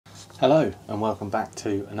Hello and welcome back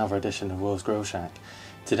to another edition of Will's Grill Shack.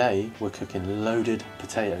 Today we're cooking loaded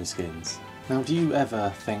potato skins. Now do you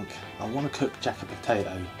ever think, I want to cook jacket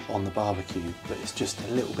potato on the barbecue but it's just a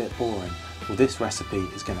little bit boring? Well, this recipe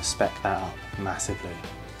is going to spec that up massively.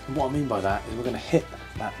 And what I mean by that is we're going to hit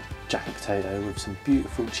that jacket potato with some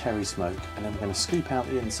beautiful cherry smoke, and then we're going to scoop out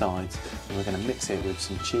the insides and we're going to mix it with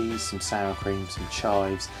some cheese, some sour cream, some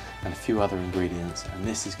chives and a few other ingredients, and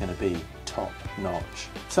this is going to be top notch.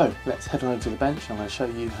 So let's head on over to the bench and I'm going to show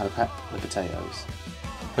you how to pack the potatoes.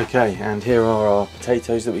 Okay, and here are our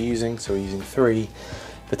potatoes that we're using. So we're using 3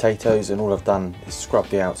 potatoes, and all I've done is scrub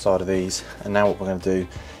the outside of these, and now what we're going to do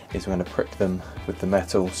is we're going to prick them with the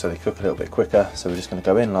metal so they cook a little bit quicker. So we're just going to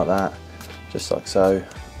go in like that, just like so,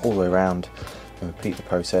 all the way around, and repeat the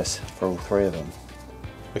process for all 3 of them.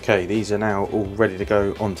 Okay, these are now all ready to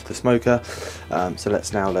go onto the smoker, so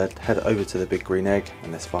let's now head over to the big green egg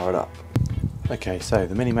and let's fire it up. Okay, so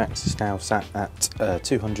the Mini-Max is now sat at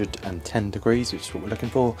 210 degrees, which is what we're looking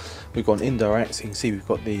for. We've got an indirect, so you can see we've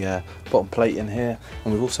got the bottom plate in here,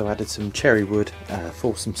 and we've also added some cherry wood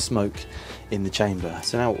for some smoke in the chamber.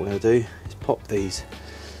 So now what we're going to do is pop these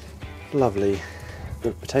lovely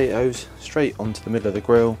potatoes straight onto the middle of the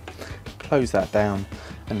grill, close that down,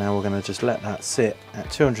 and now we're going to just let that sit at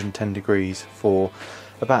 210 degrees for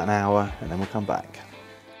about an hour, and then we'll come back.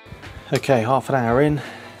 Okay, half an hour in,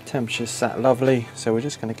 temperature's sat lovely, so we're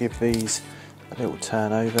just going to give these a little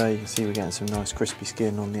turn over. You can see we're getting some nice crispy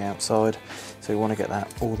skin on the outside, so we want to get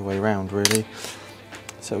that all the way around really.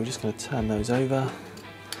 So we're just going to turn those over,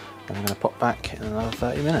 and we're going to pop back in another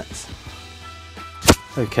 30 minutes.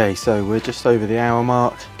 Okay, so we're just over the hour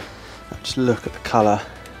mark. Just look at the colour,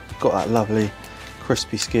 got that lovely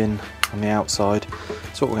crispy skin on the outside.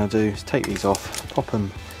 So what we're going to do is take these off, pop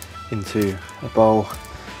them into a bowl,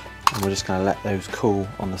 and we're just going to let those cool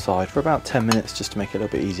on the side for about 10 minutes just to make it a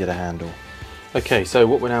little bit easier to handle. Okay, so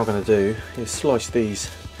what we're now going to do is slice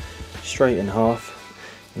these straight in half.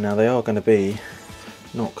 Now they are going to be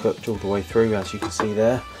not cooked all the way through, as you can see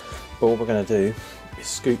there, but what we're going to do is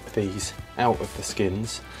scoop these out of the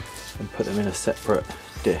skins and put them in a separate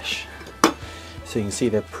dish. So you can see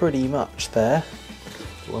they're pretty much there,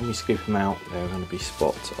 but when we scoop them out they're going to be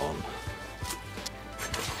spot on.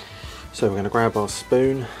 So we're going to grab our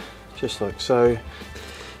spoon just like so, and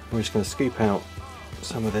we're just going to scoop out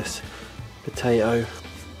some of this potato,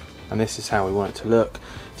 and this is how we want it to look.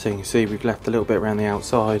 So you can see we've left a little bit around the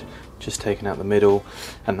outside, just taken out the middle,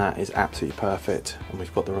 and that is absolutely perfect, and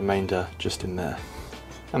we've got the remainder just in there.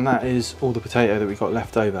 And that is all the potato that we got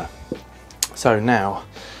left over. So now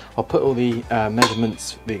I'll put all the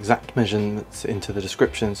measurements, the exact measurements, into the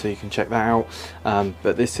description so you can check that out,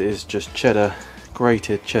 but this is just cheddar,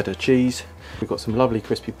 grated cheddar cheese. We've got some lovely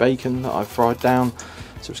crispy bacon that I've fried down,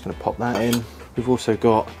 so we're just going to pop that in. We've also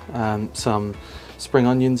got some spring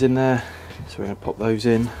onions in there, so we're going to pop those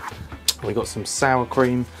in. We've got some sour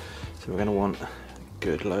cream, so we're going to want a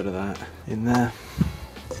good load of that in there.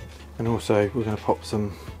 And also we're going to pop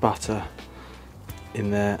some butter in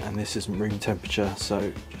there, and this isn't room temperature,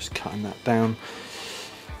 so just cutting that down.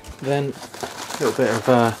 Then a little bit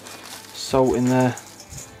of salt in there,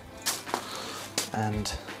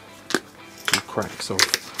 and cracks of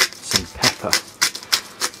some pepper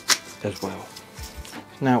as well.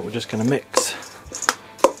 Now we're just going to mix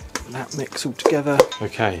all together.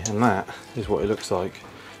 Okay, and that is what it looks like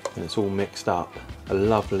when it's all mixed up. A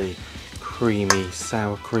lovely creamy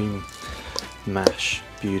sour cream mash,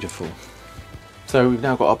 beautiful. So we've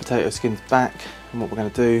now got our potato skins back, and what we're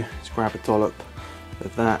going to do is grab a dollop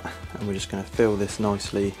of that, and we're just going to fill this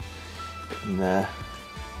nicely in there.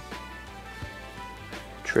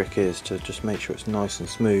 Trick is to just make sure it's nice and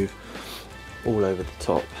smooth all over the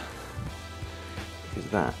top, because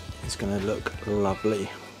that is going to look lovely.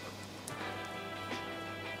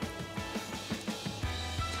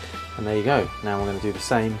 And there you go. Now we're going to do the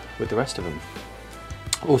same with the rest of them.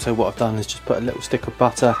 Also what I've done is just put a little stick of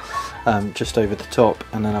butter just over the top,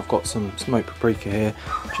 and then I've got some smoked paprika here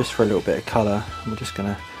just for a little bit of colour, and we're just going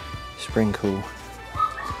to sprinkle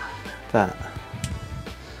that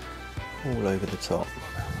all over the top.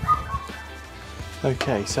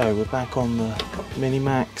 Okay, so we're back on the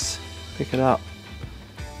Mini-Max. Pick it up,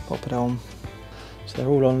 pop it on. So they're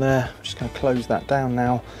all on there. I'm just going to close that down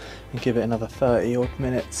now and give it another 30 odd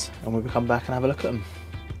minutes, and we'll come back and have a look at them.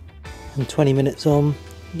 And 20 minutes on,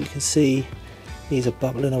 you can see these are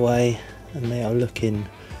bubbling away and they are looking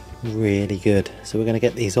really good. So we're going to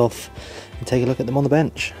get these off and take a look at them on the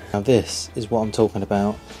bench. Now this is what I'm talking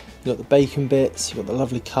about. You've got the bacon bits, you've got the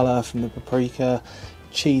lovely colour from the paprika,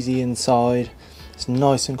 cheesy inside. It's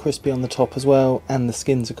nice and crispy on the top as well, and the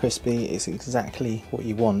skins are crispy. It's exactly what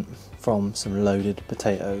you want from some loaded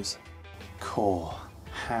potatoes. Core.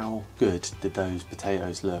 How good did those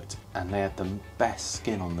potatoes look, and they had the best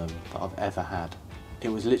skin on them that I've ever had. It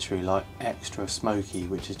was literally like extra smoky,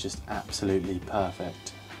 which is just absolutely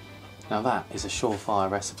perfect. Now that is a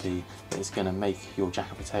surefire recipe that is going to make your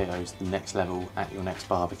jacket potatoes the next level at your next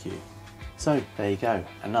barbecue. So there you go,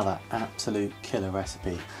 another absolute killer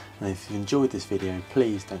recipe. And if you've enjoyed this video,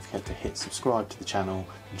 please don't forget to hit subscribe to the channel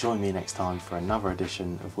and join me next time for another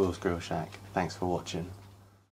edition of Will's Grill Shack. Thanks for watching.